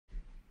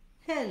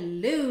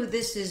Hello,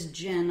 this is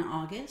Jen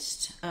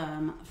August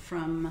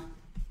from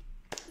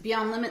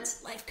Beyond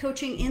Limits Life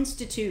Coaching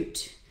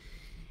Institute.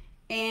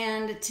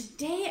 And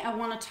today I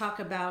want to talk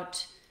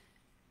about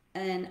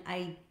an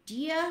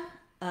idea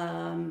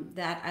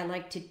that I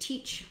like to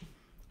teach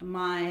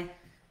my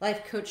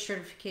life coach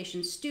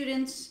certification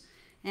students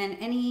and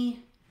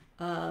any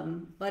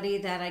buddy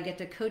that I get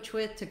to coach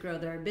with to grow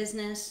their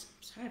business.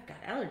 Sorry, I've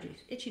got allergies,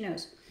 itchy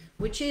nose,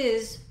 which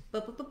is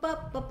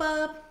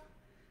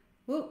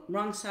whoop,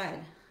 wrong side.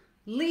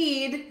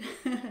 Lead.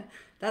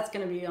 That's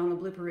going to be on the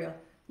blooper reel.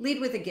 Lead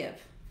with a give.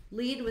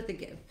 Lead with a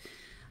give.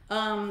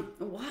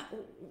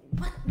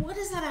 What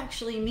does that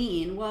actually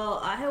mean? Well,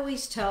 I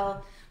always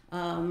tell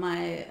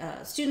my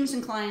students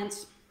and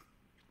clients,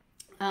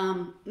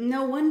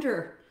 no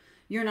wonder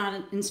you're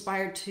not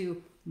inspired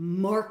to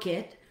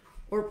market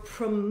or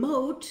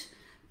promote,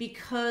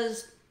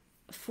 because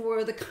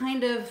for the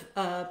kind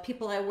of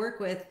people I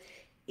work with,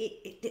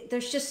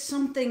 there's just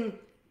something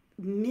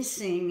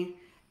missing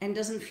and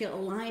doesn't feel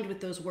aligned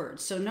with those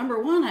words. So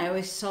number one, I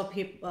always tell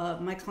people,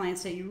 my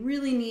clients, that you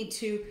really need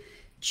to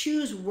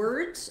choose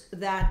words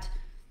that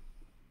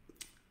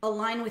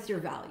align with your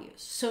values.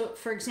 So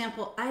for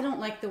example, I don't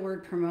like the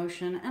word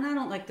promotion and I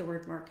don't like the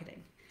word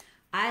marketing.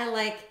 I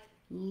like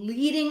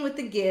leading with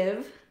the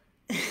give.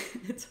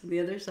 It's on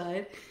the other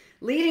side.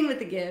 Leading with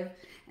the give.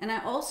 And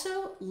I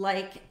also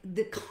like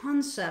the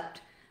concept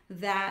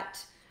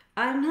that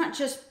I'm not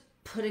just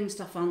putting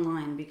stuff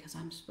online because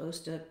I'm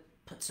supposed to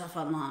put stuff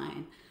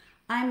online.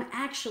 I'm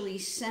actually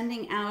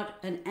sending out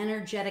an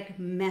energetic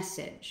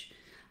message.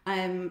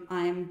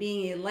 I'm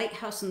being a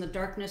lighthouse in the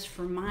darkness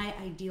for my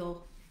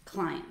ideal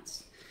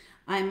clients.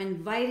 I'm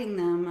inviting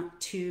them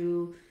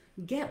to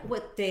get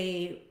what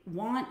they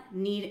want,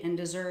 need, and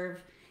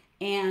deserve.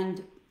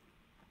 And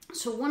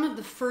so one of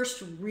the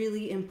first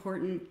really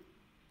important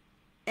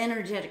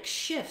energetic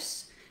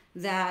shifts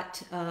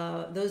that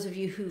those of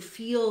you who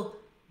feel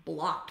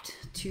blocked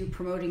to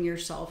promoting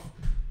yourself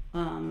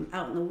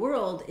out in the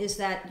world is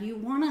that you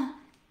want to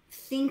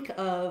think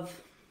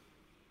of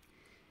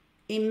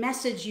a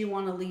message you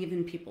want to leave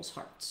in people's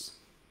hearts.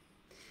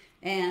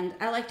 And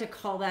I like to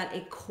call that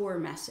a core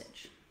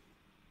message.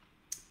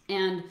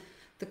 And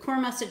the core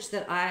message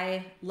that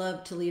I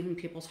love to leave in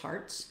people's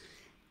hearts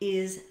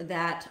is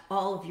that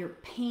all of your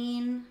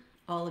pain,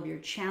 all of your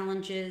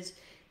challenges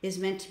is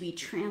meant to be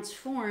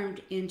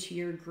transformed into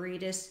your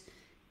greatest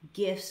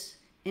gifts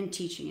in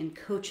teaching and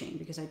coaching,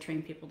 because I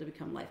train people to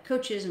become life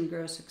coaches and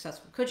grow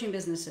successful coaching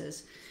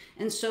businesses.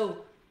 And so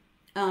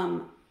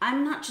I'm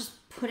not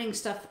just putting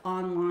stuff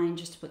online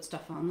just to put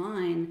stuff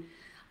online.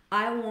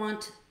 I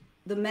want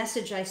the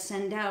message I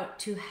send out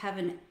to have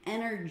an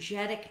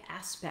energetic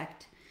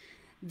aspect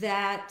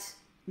that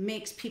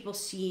makes people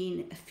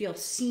feel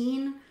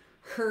seen,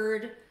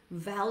 heard,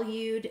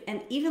 valued,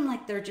 and even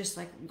like they're just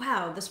like,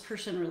 wow, this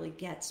person really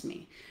gets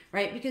me,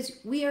 right? Because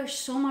we are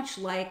so much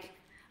like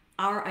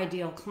our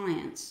ideal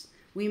clients.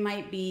 We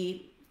might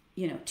be,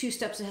 2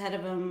 steps ahead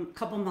of them, a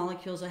couple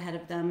molecules ahead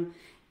of them.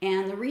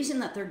 And the reason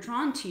that they're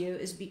drawn to you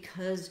is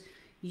because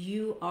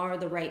you are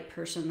the right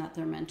person that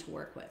they're meant to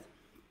work with.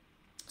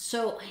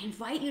 So I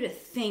invite you to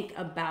think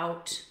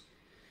about,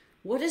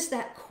 what is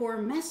that core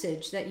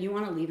message that you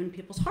want to leave in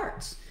people's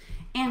hearts?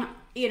 And,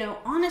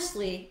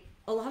 honestly,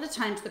 a lot of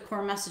times the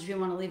core message we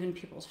want to leave in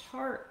people's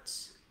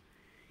hearts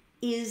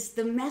is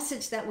the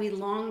message that we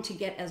long to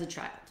get as a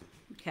child.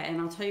 Okay,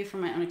 and I'll tell you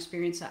from my own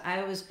experience that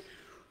I was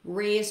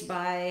raised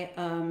by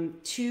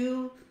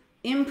 2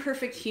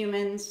 imperfect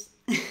humans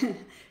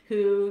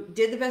who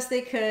did the best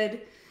they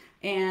could.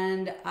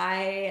 And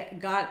I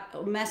got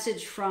a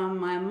message from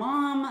my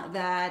mom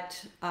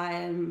that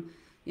I'm,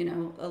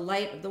 a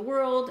light of the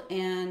world.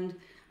 And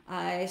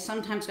I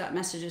sometimes got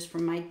messages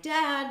from my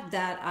dad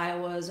that I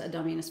was a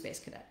dummy and a space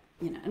cadet,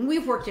 and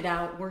we've worked it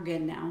out. We're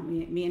good now,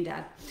 me and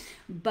dad.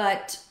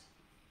 But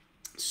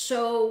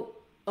so,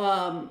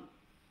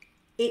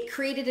 it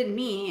created in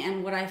me,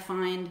 and what I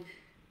find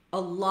a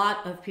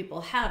lot of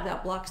people have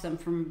that blocks them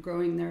from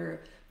growing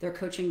their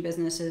coaching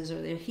businesses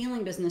or their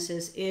healing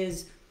businesses,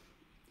 is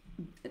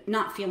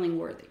not feeling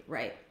worthy,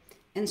 right?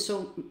 And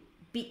so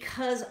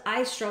because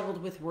I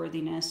struggled with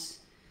worthiness,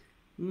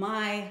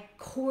 my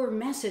core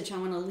message I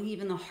want to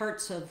leave in the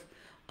hearts of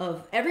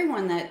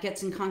everyone that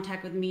gets in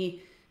contact with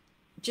me,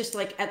 just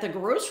like at the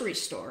grocery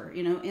store,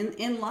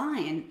 in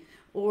line,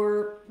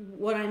 or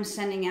what I'm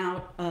sending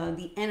out,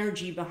 the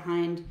energy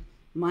behind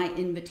my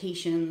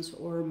invitations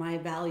or my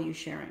value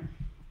sharing,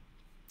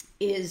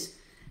 is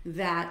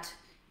that,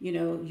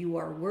 you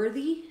are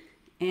worthy,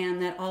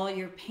 and that all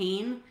your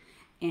pain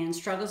and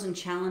struggles and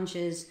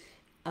challenges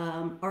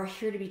are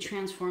here to be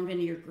transformed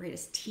into your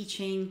greatest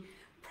teaching,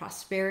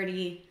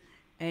 prosperity,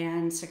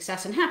 and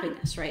success and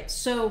happiness, right?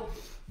 So,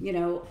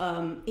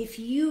 if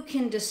you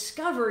can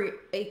discover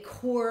a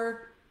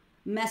core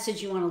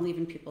message you want to leave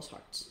in people's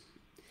hearts.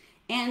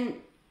 And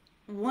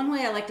one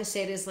way I like to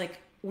say it is like,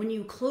 when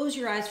you close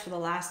your eyes for the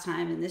last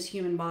time in this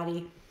human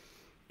body,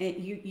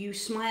 you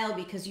smile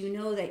because you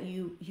know that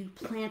you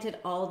planted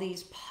all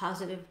these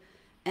positive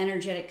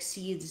energetic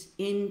seeds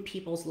in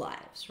people's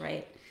lives,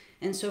 right?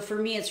 And so for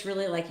me, it's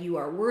really like you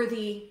are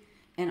worthy,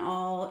 and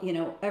all,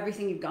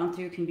 everything you've gone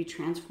through can be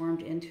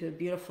transformed into a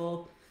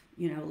beautiful,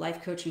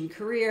 life coaching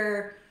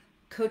career,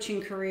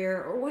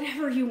 or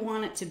whatever you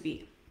want it to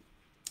be.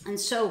 And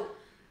so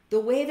the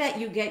way that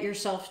you get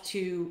yourself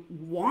to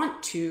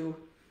want to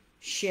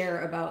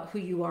share about who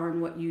you are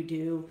and what you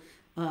do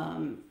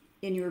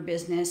in your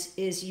business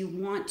is you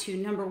want to,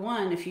 number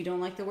one, if you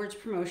don't like the words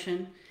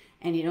promotion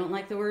and you don't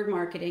like the word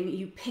marketing,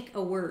 you pick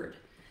a word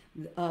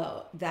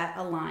that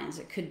aligns.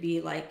 It could be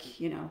like,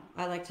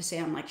 I like to say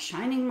I'm like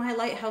shining my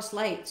lighthouse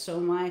light so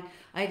my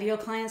ideal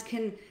clients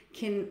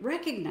can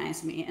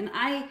recognize me. And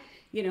I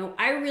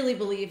really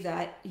believe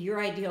that your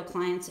ideal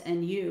clients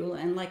and you,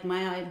 and like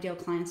my ideal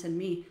clients and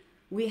me,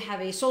 we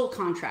have a soul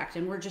contract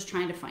and we're just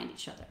trying to find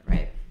each other,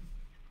 right?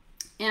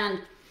 And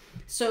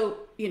so,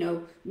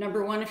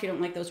 number one, if you don't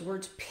like those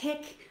words,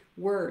 pick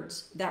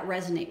words that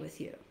resonate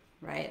with you,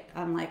 right?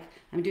 I'm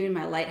doing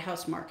my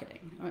lighthouse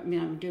marketing.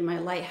 I'm doing my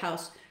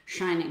lighthouse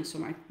shining so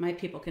my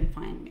people can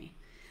find me.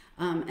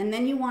 And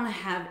then you want to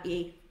have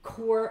a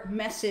core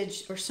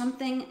message or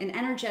something, an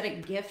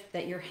energetic gift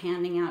that you're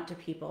handing out to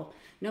people,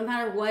 no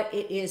matter what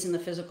it is in the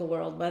physical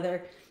world,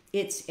 whether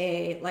it's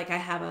I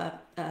have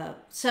a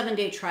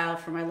 7-day trial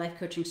for my life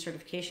coaching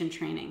certification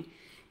training.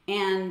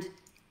 And,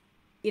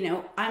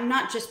 I'm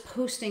not just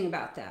posting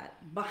about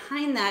that.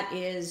 Behind that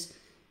is,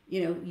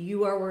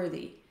 you are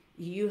worthy.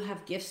 You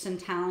have gifts and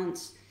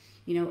talents,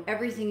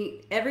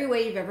 everything, every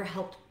way you've ever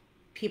helped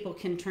people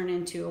can turn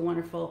into a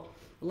wonderful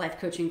life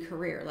coaching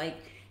career.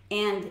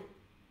 And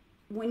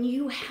when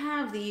you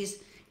have these,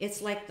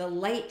 it's like the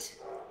light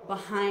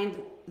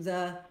behind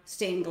the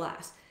stained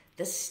glass.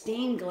 The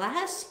stained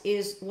glass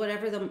is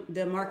whatever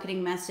the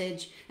marketing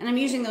message, and I'm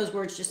using those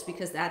words just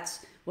because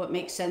that's what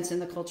makes sense in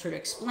the culture to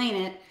explain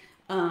it,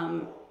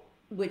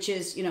 which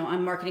is,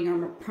 I'm marketing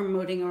or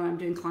promoting or I'm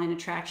doing client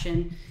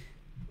attraction.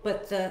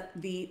 But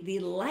the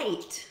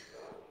light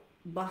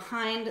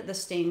behind the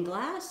stained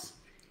glass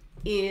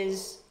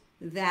is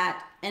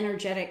that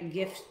energetic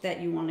gift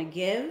that you want to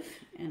give.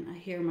 And I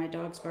hear my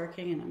dogs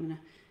barking, and I'm going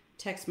to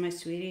text my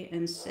sweetie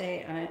and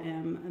say I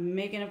am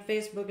making a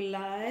Facebook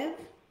Live.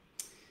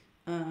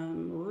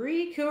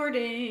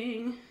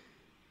 Recording.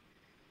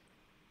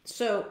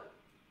 So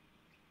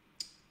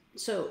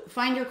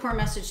find your core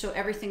message. So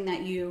everything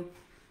that you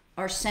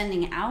are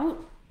sending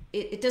out,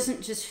 it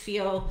doesn't just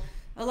feel,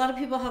 a lot of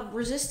people have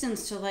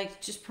resistance to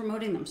just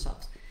promoting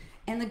themselves.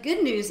 And the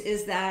good news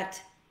is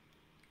that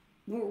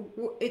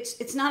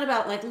it's not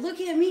about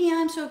look at me,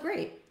 I'm so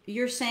great.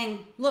 You're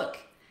saying, look,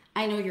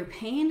 I know your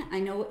pain.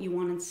 I know what you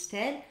want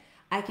instead.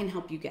 I can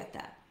help you get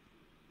that.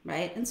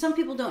 Right. And some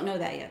people don't know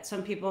that yet.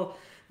 Some people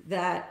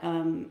that,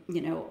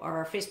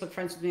 are Facebook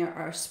friends with me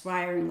are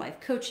aspiring life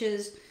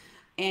coaches,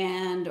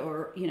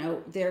 or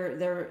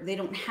they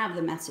don't have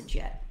the message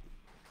yet.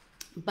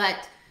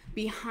 But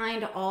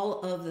behind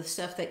all of the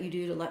stuff that you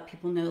do to let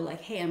people know,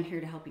 hey, I'm here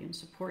to help you and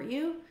support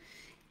you,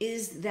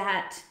 is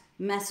that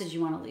message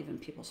you want to leave in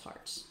people's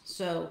hearts.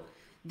 So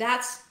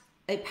that's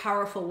a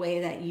powerful way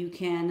that you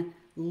can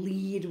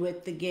lead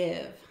with the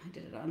give. I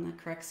did it on the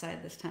correct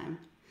side this time.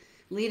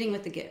 Leading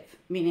with the give,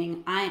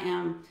 meaning I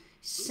am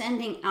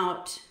sending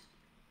out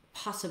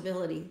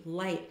possibility,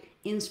 light,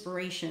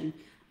 inspiration.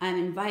 I'm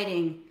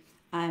inviting,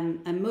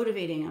 I'm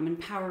motivating, I'm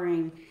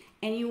empowering.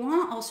 And you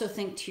want to also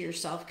think to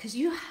yourself, because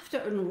you have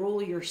to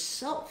enroll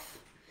yourself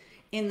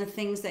in the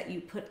things that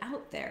you put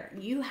out there.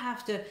 You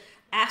have to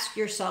ask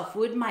yourself,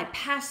 would my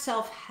past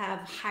self have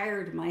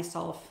hired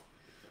myself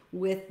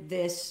with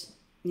this,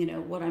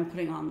 what I'm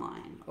putting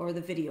online or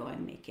the video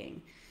I'm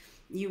making?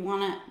 You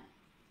want to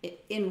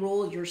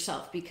enroll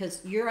yourself,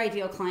 because your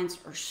ideal clients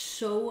are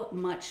so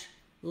much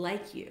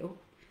like you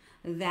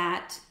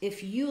that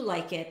if you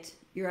like it,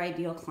 your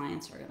ideal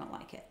clients are going to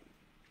like it.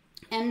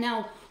 And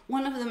now,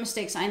 one of the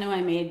mistakes I know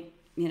I made,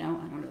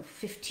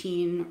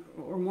 15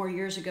 or more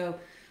years ago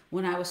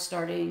when I was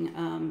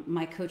starting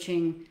my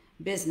coaching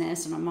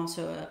business, and I'm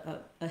also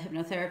a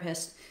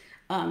hypnotherapist,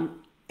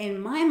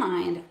 in my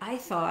mind, I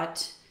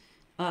thought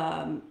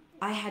I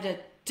had to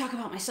talk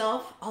about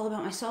myself, all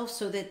about myself,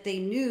 so that they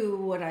knew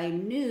what I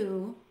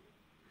knew,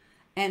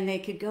 and they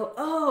could go,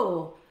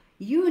 oh,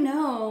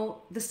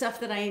 the stuff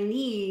that I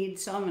need,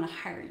 so I'm going to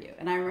hire you.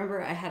 And I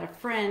remember I had a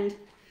friend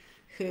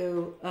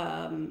who,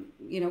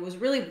 was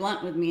really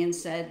blunt with me and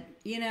said,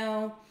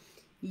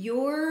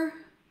 your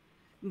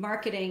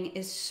marketing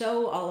is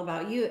so all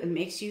about you, it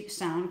makes you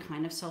sound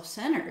kind of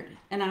self-centered.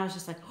 And I was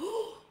just like,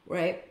 oh,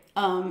 right.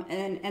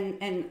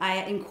 And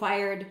I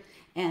inquired,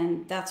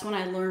 and that's when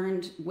I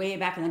learned way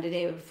back in the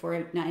day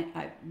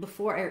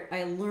before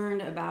I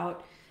learned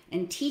about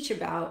and teach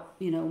about,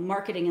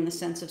 marketing in the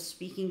sense of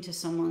speaking to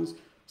someone's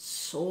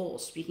soul,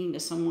 speaking to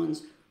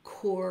someone's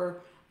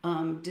core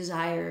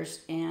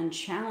desires and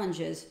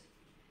challenges.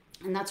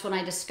 And that's when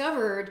I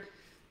discovered,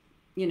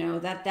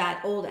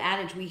 that old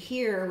adage we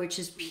hear, which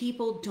is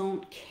people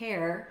don't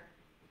care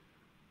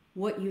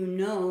what you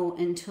know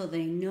until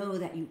they know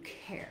that you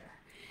care.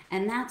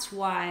 And that's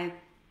why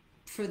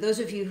for those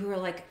of you who are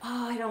like,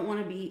 oh, I don't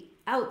want to be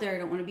out there, I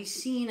don't want to be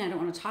seen, I don't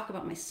want to talk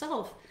about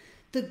myself,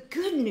 the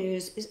good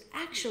news is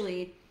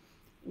actually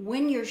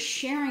when you're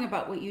sharing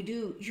about what you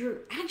do, you're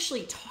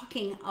actually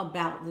talking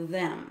about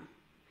them,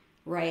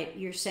 right?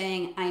 You're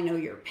saying, I know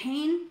your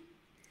pain,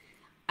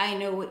 I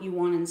know what you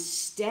want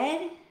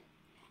instead,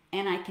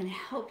 and I can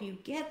help you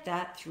get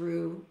that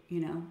through,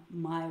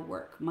 my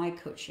work, my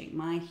coaching,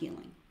 my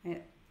healing,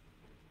 right?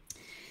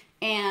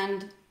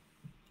 And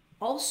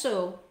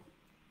also,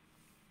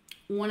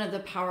 one of the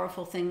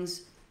powerful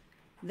things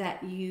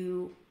that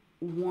you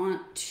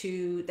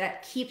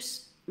that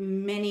keeps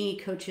many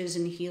coaches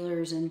and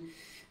healers and,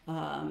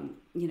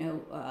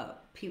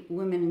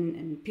 women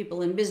and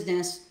people in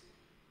business,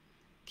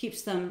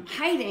 keeps them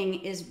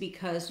hiding is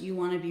because you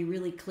want to be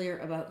really clear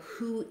about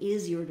who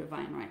is your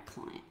divine right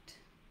client.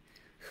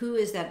 Who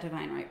is that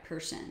divine right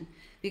person?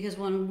 Because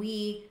when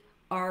we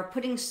are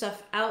putting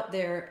stuff out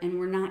there and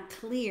we're not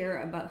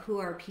clear about who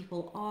our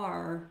people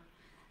are,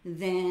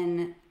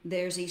 then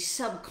there's a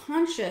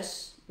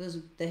subconscious, this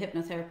is the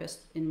hypnotherapist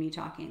in me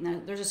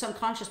talking, there's a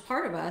subconscious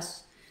part of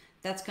us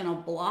that's going to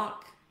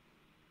block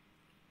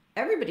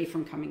everybody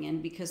from coming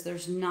in because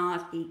there's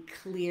not a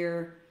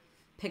clear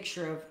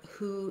picture of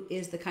who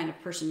is the kind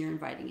of person you're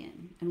inviting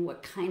in and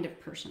what kind of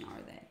person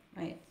are they,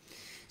 right?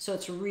 So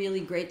it's really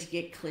great to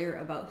get clear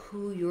about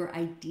who your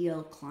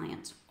ideal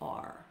clients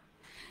are,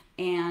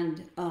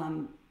 and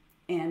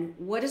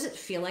what does it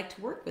feel like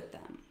to work with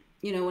them.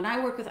 When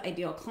I work with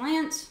ideal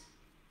clients,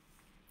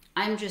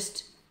 I'm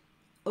just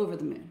over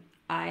the moon.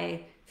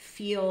 I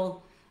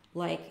feel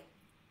like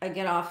I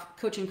get off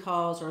coaching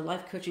calls or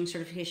life coaching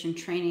certification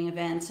training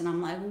events and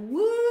I'm like,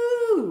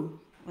 woo,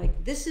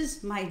 like this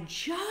is my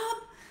job.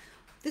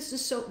 This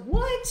is so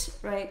what,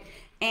 right?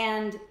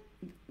 And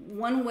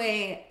one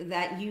way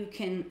that you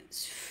can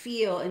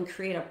feel and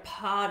create a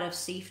pod of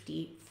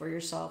safety for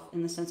yourself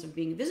in the sense of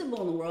being visible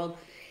in the world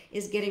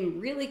is getting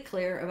really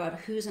clear about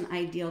who's an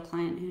ideal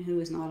client and who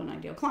is not an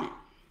ideal client.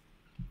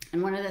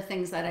 And one of the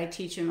things that I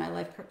teach in my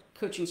life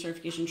coaching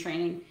certification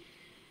training,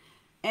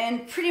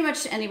 and pretty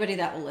much anybody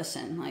that will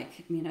listen,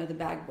 like, the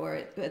bag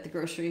boy at the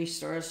grocery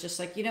store is just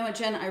like, you know what,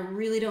 Jen, I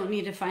really don't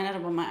need to find out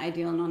about my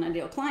ideal and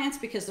non-ideal clients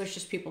because there's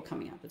just people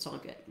coming up. It's all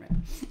good, right?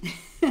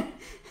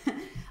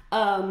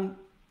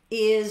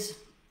 Is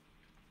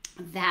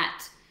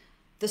that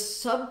the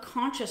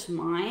subconscious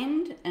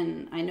mind,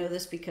 and I know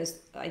this because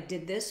I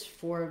did this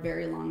for a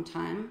very long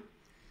time,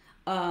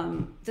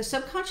 the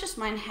subconscious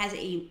mind has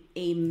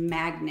a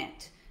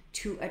magnet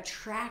to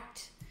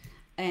attract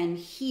and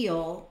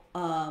heal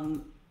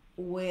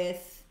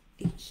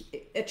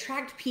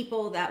attract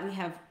people that we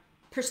have,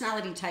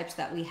 personality types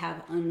that we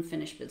have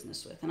unfinished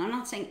business with. And I'm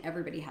not saying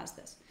everybody has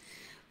this,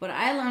 but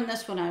I learned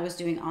this when I was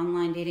doing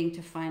online dating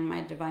to find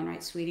my divine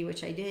right sweetie,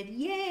 which I did.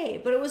 Yay!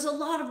 But it was a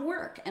lot of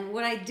work. And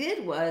what I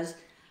did was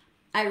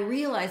I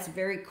realized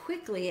very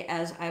quickly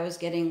as I was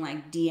getting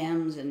like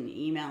DMs and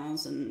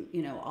emails and,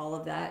 all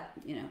of that,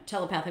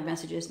 telepathic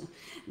messages,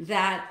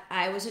 that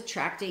I was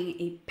attracting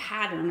a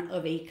pattern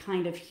of a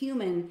kind of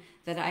human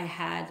that I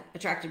had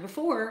attracted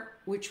before,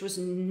 which was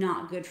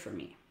not good for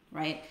me,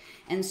 right?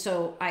 And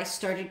so I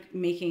started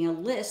making a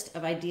list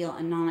of ideal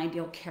and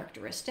non-ideal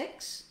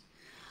characteristics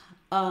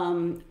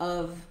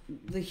of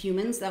the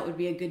humans that would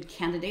be a good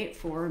candidate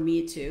for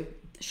me to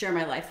share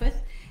my life with.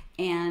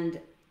 And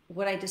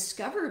what I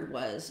discovered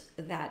was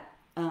that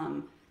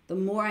the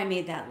more I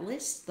made that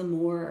list, the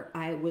more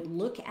I would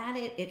look at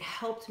it. It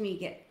helped me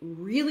get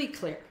really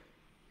clear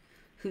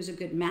who's a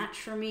good match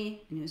for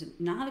me and who's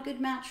not a good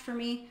match for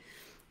me.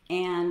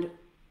 And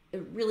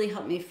it really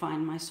helped me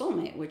find my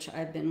soulmate, which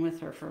I've been with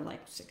her for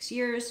like 6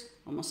 years,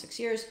 almost 6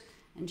 years,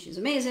 and she's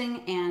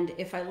amazing. And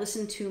if I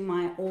listened to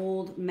my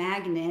old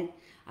magnet,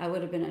 I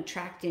would have been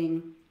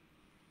attracting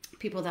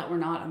people that were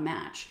not a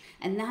match.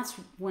 And that's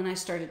when I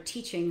started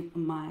teaching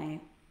my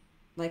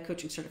life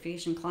coaching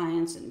certification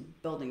clients and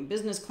building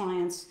business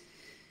clients.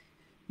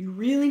 You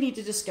really need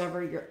to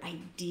discover your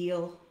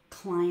ideal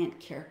client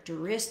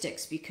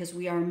characteristics because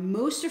we are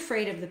most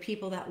afraid of the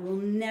people that will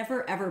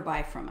never ever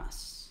buy from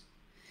us.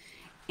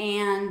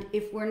 And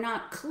if we're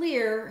not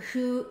clear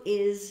who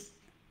is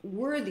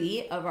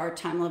worthy of our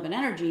time, love, and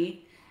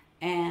energy,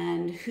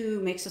 and who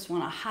makes us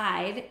want to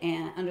hide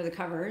and under the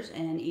covers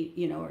and eat,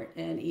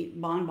 and eat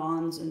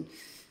bonbons and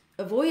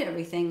avoid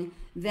everything,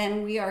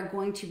 then we are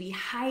going to be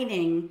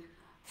hiding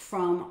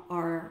from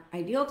our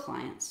ideal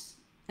clients.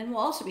 And we'll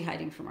also be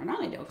hiding from our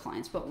non-ideal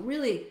clients. But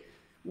really,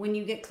 when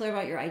you get clear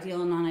about your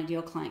ideal and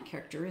non-ideal client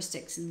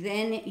characteristics,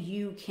 then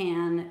you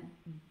can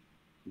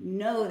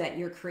know that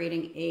you're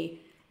creating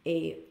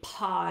a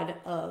pod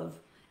of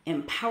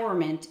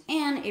empowerment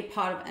and a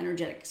pod of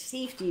energetic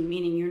safety,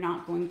 meaning you're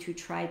not going to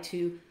try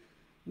to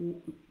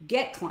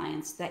get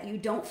clients that you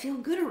don't feel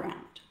good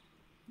around,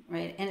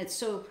 right? And it's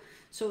so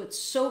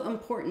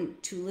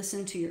important to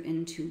listen to your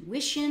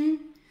intuition.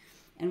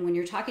 And when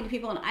you're talking to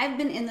people, and I've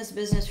been in this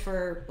business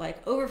for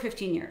like over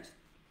 15 years,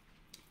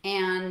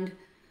 and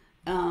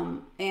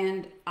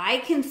I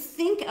can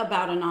think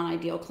about a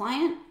non-ideal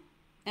client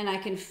and I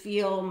can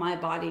feel my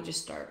body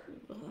just start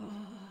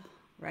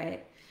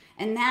right?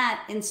 And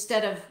that,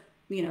 instead of,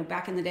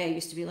 back in the day, I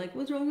used to be like,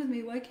 what's wrong with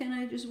me? Why can't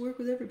I just work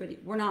with everybody?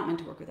 We're not meant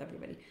to work with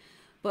everybody.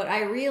 But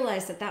I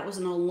realized that that was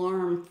an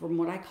alarm from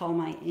what I call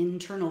my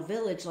internal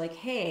village. Like,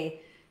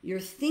 hey, you're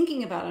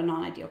thinking about a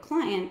non-ideal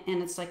client,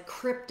 and it's like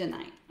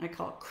kryptonite. I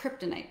call it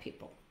kryptonite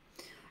people.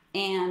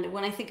 And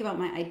when I think about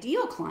my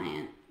ideal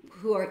client,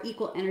 who are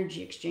equal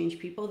energy exchange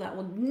people that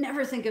will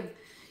never think of,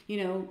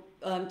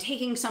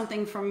 taking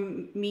something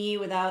from me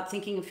without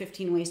thinking of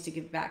 15 ways to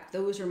give back.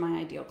 Those are my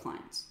ideal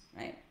clients,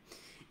 right?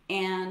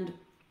 And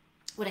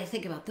when I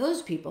think about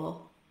those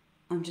people,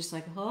 I'm just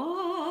like,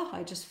 oh,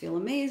 I just feel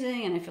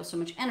amazing and I feel so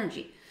much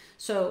energy.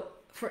 So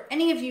for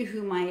any of you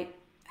who might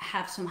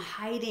have some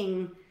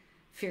hiding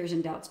fears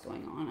and doubts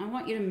going on, I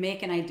want you to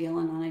make an ideal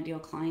and non-ideal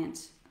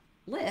clients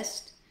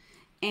list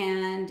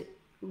and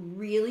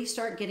really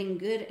start getting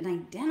good at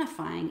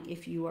identifying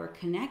if you are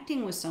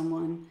connecting with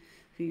someone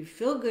who you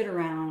feel good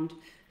around,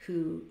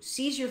 who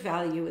sees your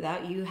value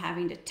without you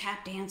having to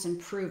tap dance and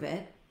prove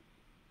it,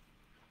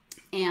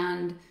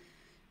 and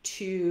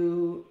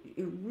to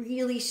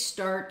really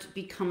start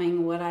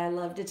becoming what I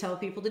love to tell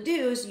people to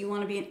do is you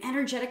want to be an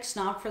energetic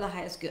snob for the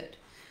highest good,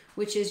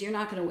 which is you're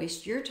not going to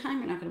waste your time.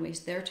 You're not going to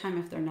waste their time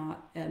if they're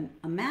not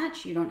a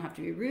match. You don't have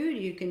to be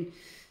rude. You can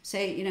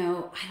say, I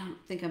don't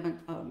think I'm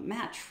a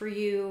match for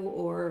you,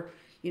 or,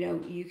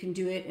 you can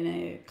do it in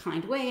a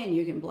kind way and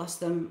you can bless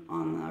them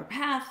on their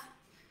path.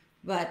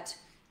 But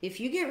if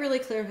you get really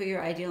clear who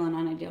your ideal and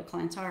non-ideal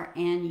clients are,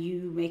 and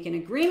you make an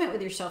agreement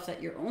with yourself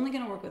that you're only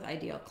going to work with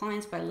ideal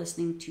clients by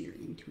listening to your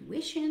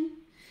intuition,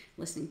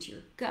 listening to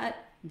your gut,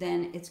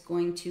 then it's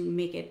going to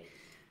make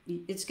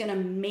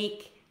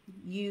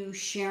you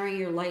sharing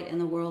your light in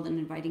the world and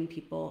inviting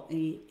people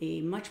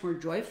a much more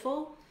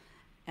joyful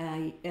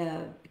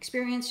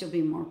experience. You'll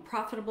be more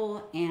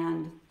profitable,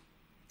 and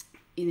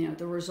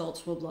the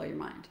results will blow your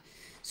mind.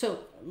 So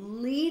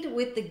lead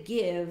with the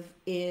give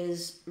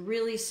is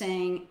really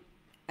saying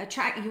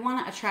you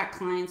want to attract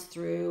clients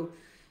through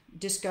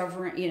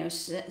discovering,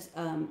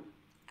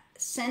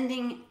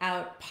 sending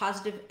out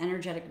positive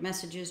energetic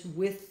messages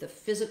with the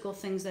physical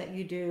things that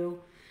you do,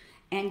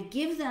 and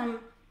give them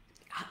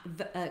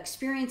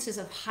experiences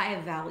of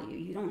high value.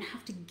 You don't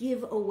have to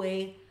give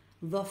away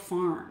the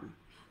farm,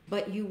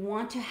 but you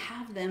want to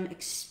have them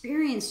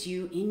experience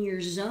you in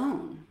your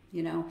zone.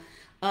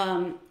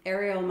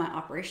 Ariel, my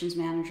operations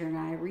manager, and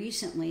I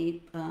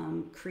recently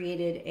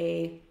created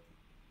a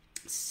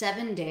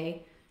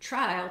 7-day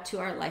trial to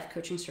our life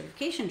coaching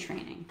certification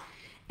training.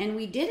 And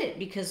we did it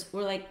because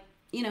we're like,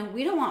 we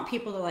don't want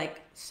people to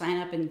like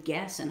sign up and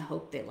guess and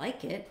hope they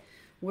like it.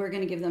 We're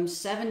going to give them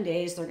 7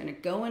 days. They're going to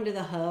go into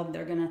the hub.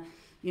 They're going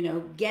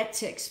to, get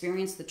to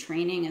experience the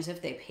training as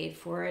if they paid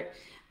for it,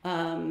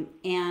 and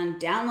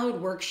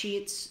download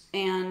worksheets.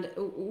 And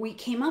we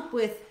came up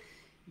with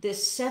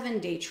this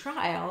 7-day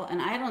trial,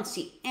 and I don't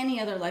see any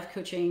other life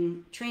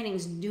coaching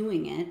trainings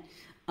doing it.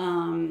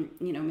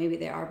 Maybe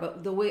they are,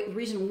 but the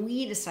reason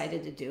we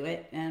decided to do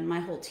it, and my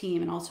whole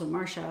team, and also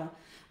Marsha,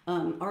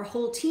 our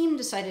whole team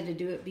decided to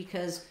do it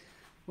because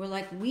we're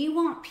like, we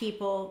want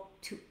people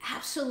to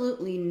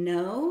absolutely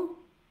know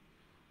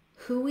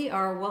who we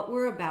are, what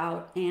we're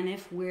about, and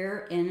if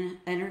we're an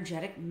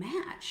energetic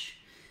match.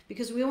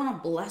 Because we want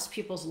to bless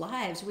people's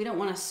lives. We don't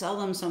want to sell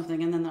them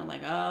something and then they're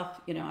like, oh,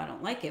 I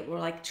don't like it. We're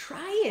like,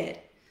 try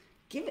it,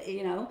 give it,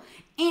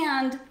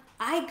 And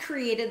I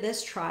created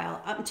this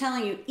trial. I'm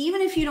telling you,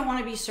 even if you don't want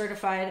to be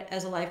certified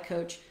as a life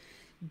coach,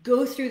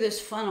 go through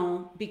this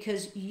funnel,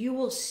 because you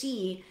will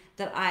see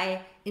that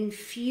I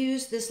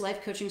infused this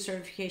life coaching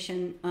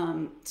certification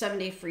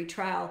 7-day free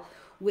trial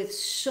with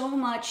so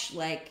much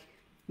like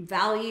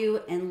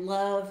value and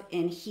love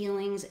and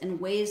healings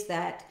and ways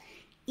that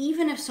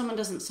even if someone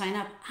doesn't sign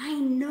up, I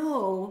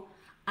know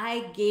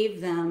I gave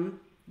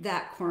them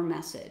that core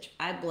message.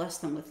 I bless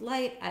them with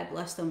light. I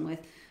bless them with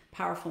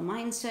powerful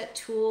mindset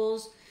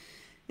tools.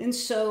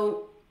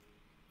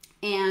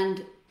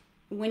 And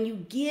when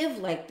you give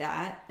like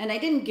that, and I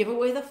didn't give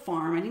away the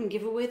farm, I didn't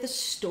give away the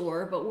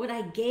store, but what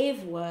I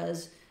gave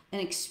was an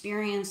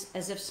experience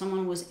as if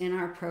someone was in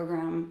our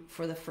program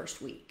for the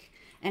first week.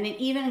 And it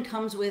even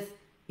comes with,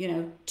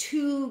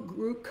 2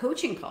 group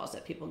coaching calls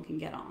that people can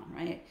get on,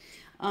 right?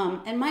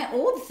 And my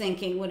old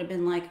thinking would have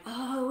been like,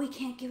 oh, we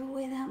can't give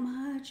away that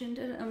much. And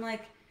I'm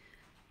like,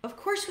 of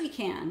course we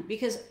can,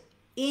 because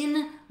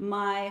in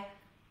my,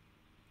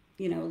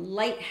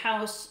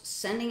 lighthouse,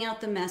 sending out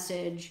the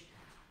message,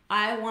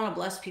 I want to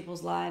bless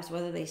people's lives,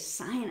 whether they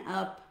sign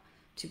up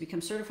to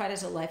become certified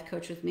as a life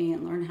coach with me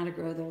and learn how to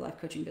grow their life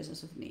coaching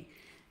business with me.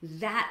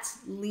 That's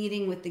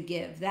leading with the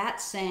give.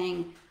 That's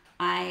saying,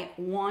 I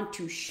want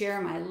to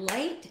share my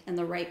light, and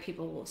the right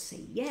people will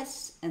say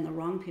yes, and the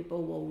wrong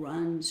people will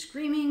run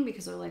screaming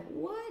because they're like,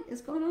 what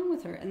is going on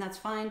with her? And that's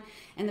fine.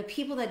 And the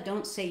people that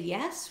don't say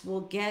yes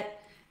will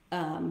get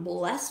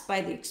blessed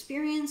by the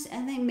experience,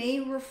 and they may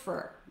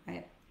refer,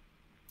 right?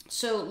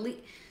 So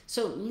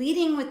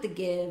leading with the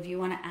give, you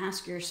want to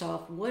ask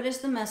yourself, what is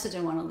the message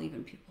I want to leave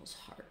in people's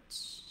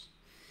hearts?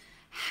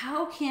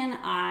 How can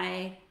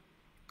I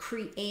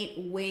create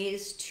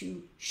ways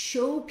to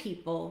show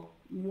people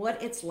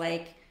what it's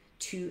like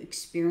to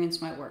experience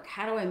my work.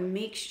 How do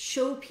I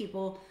show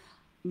people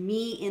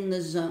me in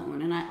the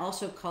zone? And I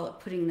also call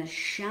it putting the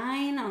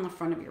shine on the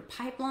front of your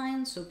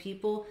pipeline so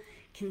people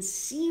can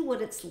see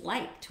what it's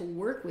like to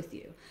work with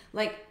you.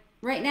 Like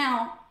right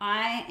now,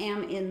 I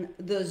am in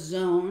the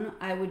zone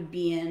I would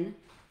be in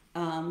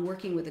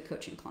working with a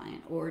coaching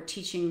client or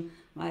teaching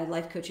my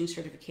life coaching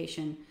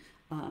certification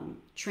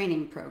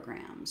training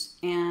programs.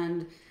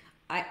 And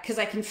because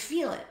I can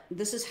feel it.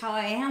 This is how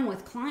I am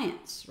with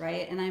clients,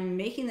 right? And I'm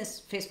making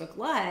this Facebook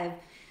Live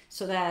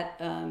so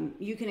that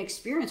you can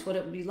experience what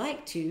it would be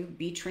like to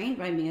be trained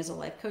by me as a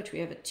life coach. We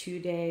have a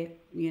 2-day,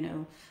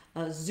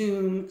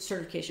 Zoom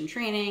certification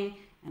training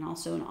and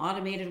also an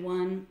automated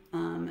one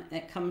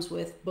that comes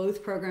with,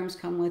 both programs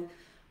come with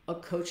a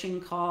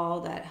coaching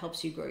call that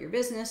helps you grow your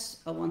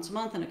business once a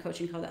month and a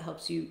coaching call that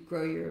helps you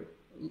grow your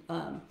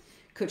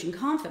coaching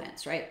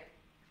confidence, right?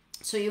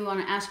 So you want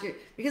to ask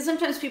because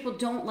sometimes people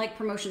don't like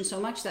promotion so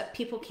much that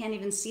people can't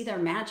even see their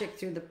magic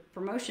through the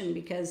promotion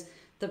because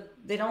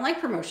they don't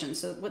like promotion.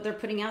 So what they're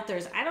putting out there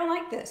is, I don't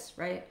like this,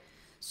 right?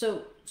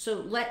 So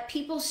let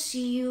people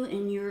see you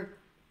in your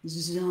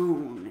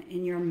zone,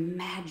 in your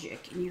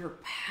magic, in your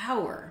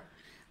power.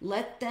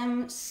 Let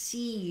them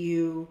see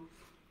you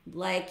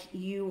like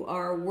you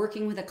are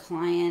working with a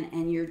client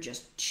and you're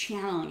just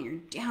channeling, you're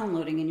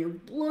downloading, and you're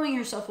blowing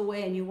yourself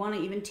away, and you want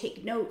to even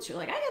take notes. You're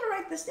like, I gotta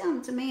write this down.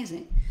 It's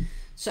amazing.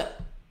 So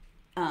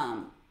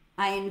I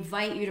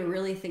invite you to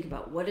really think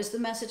about, what is the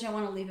message I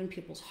want to leave in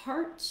people's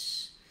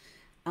hearts?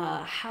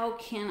 How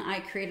can I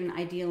create an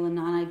ideal and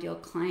non-ideal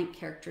client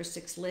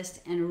characteristics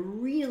list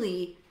and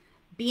really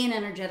be an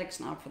energetic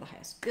snob for the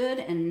highest good,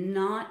 and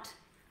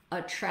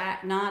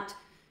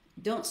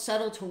don't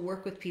settle to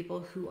work with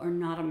people who are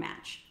not a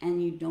match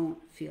and you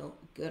don't feel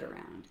good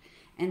around.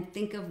 And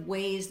think of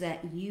ways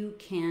that you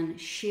can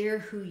share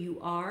who you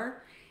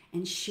are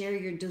and share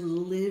your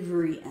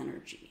delivery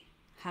energy.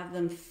 Have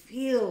them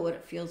feel what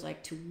it feels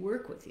like to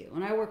work with you.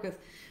 When I work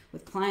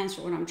with clients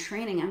or when I'm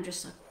training, I'm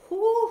just like,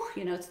 whoo,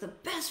 it's the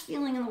best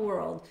feeling in the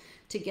world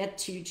to get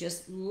to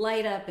just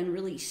light up and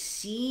really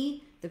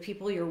see the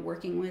people you're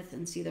working with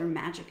and see their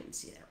magic and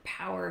see their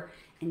power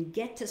and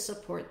get to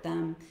support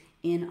them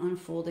in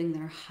unfolding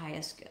their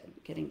highest good,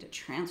 getting to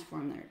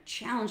transform their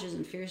challenges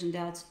and fears and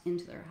doubts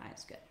into their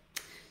highest good.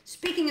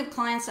 Speaking of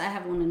clients, I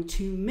have one in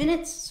 2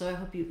 minutes, so I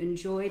hope you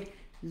enjoyed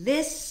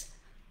this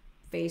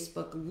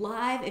Facebook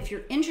Live. If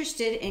you're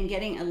interested in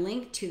getting a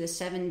link to the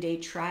 7-day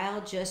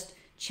trial, just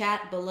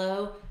chat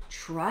below,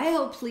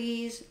 trial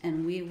please,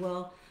 and we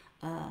will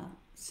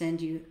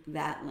send you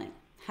that link.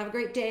 Have a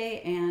great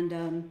day,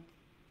 and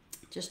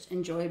just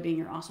enjoy being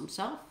your awesome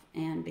self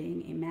and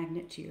being a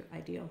magnet to your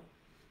ideal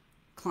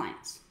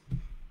clients.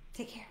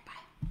 Take care. Bye.